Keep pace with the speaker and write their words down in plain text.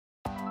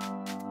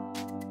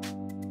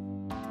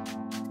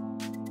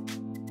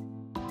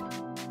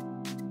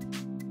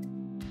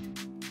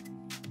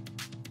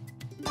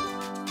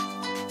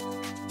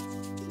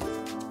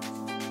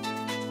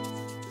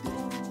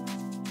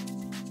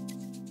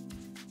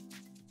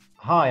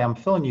Hi, I'm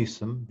Phil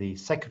Newsome, the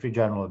Secretary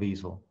General of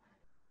EASL,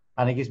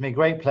 and it gives me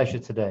great pleasure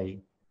today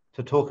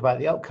to talk about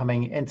the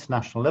upcoming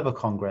International Liver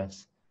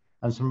Congress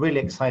and some really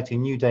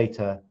exciting new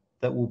data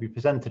that will be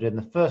presented in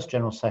the first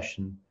general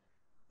session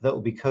that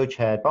will be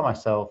co-chaired by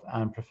myself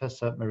and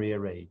Professor Maria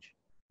Rage.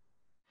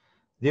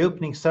 The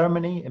opening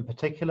ceremony in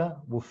particular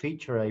will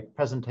feature a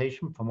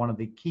presentation from one of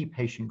the key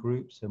patient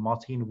groups, so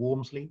Martine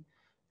Wormsley,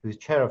 who's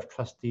Chair of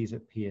Trustees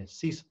at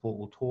PSC Support,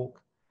 will talk.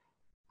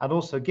 And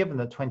also, given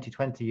that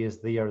 2020 is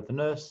the year of the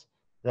nurse,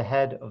 the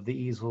head of the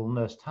EASL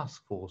Nurse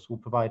Task Force will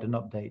provide an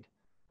update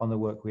on the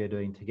work we are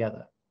doing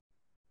together.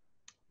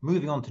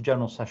 Moving on to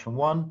General Session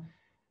 1,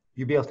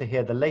 you'll be able to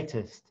hear the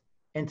latest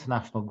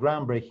international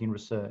groundbreaking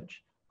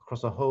research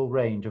across a whole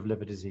range of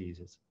liver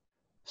diseases.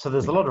 So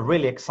there's a lot of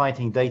really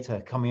exciting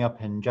data coming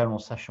up in General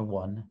Session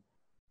 1,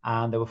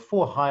 and there were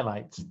 4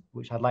 highlights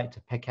which I'd like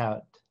to pick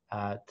out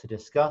to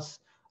discuss.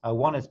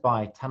 One is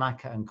by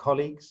Tanaka and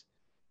colleagues,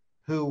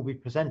 who will be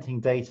presenting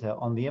data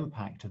on the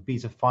impact of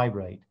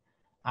bezafibrate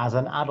as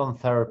an add-on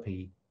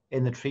therapy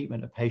in the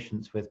treatment of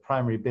patients with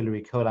primary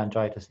biliary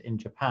cholangitis in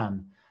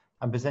Japan,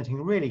 and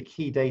presenting really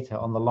key data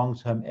on the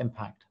long-term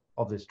impact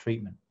of this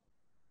treatment.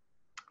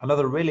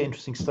 Another really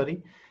interesting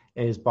study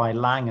is by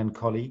Lang and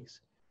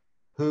colleagues,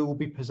 who will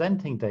be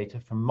presenting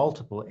data from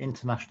multiple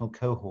international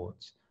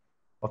cohorts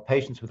of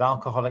patients with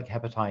alcoholic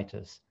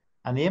hepatitis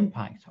and the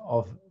impact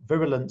of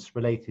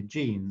virulence-related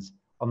genes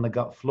on the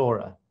gut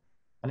flora.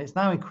 And it's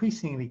now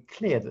increasingly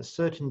clear that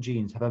certain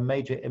genes have a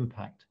major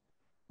impact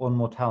on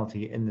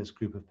mortality in this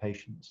group of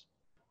patients.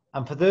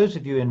 And for those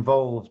of you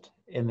involved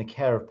in the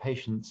care of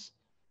patients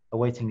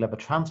awaiting liver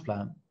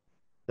transplant,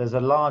 there's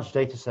a large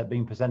data set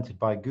being presented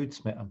by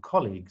Goudsmit and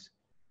colleagues,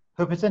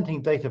 who are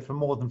presenting data from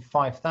more than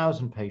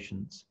 5,000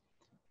 patients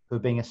who are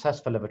being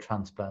assessed for liver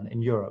transplant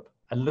in Europe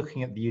and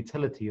looking at the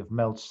utility of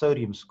MELD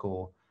sodium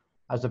score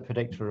as a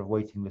predictor of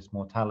waiting list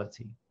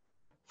mortality.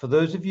 For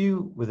those of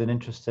you with an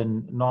interest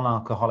in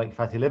non-alcoholic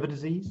fatty liver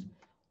disease,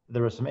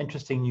 there are some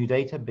interesting new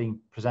data being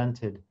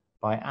presented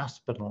by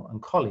Aspinall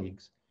and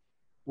colleagues,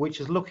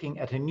 which is looking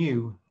at a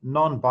new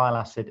non-bile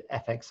acid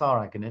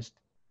FXR agonist,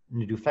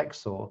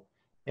 nidufexor,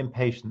 in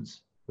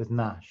patients with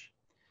NASH.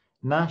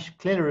 NASH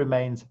clearly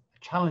remains a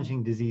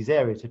challenging disease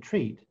area to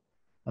treat,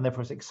 and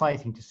therefore it's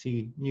exciting to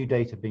see new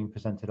data being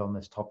presented on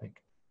this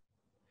topic.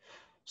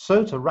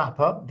 So to wrap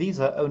up, these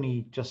are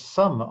only just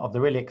some of the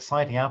really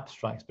exciting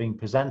abstracts being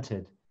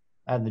presented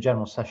in the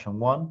General Session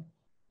 1.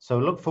 So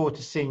look forward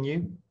to seeing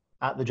you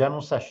at the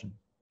General Session.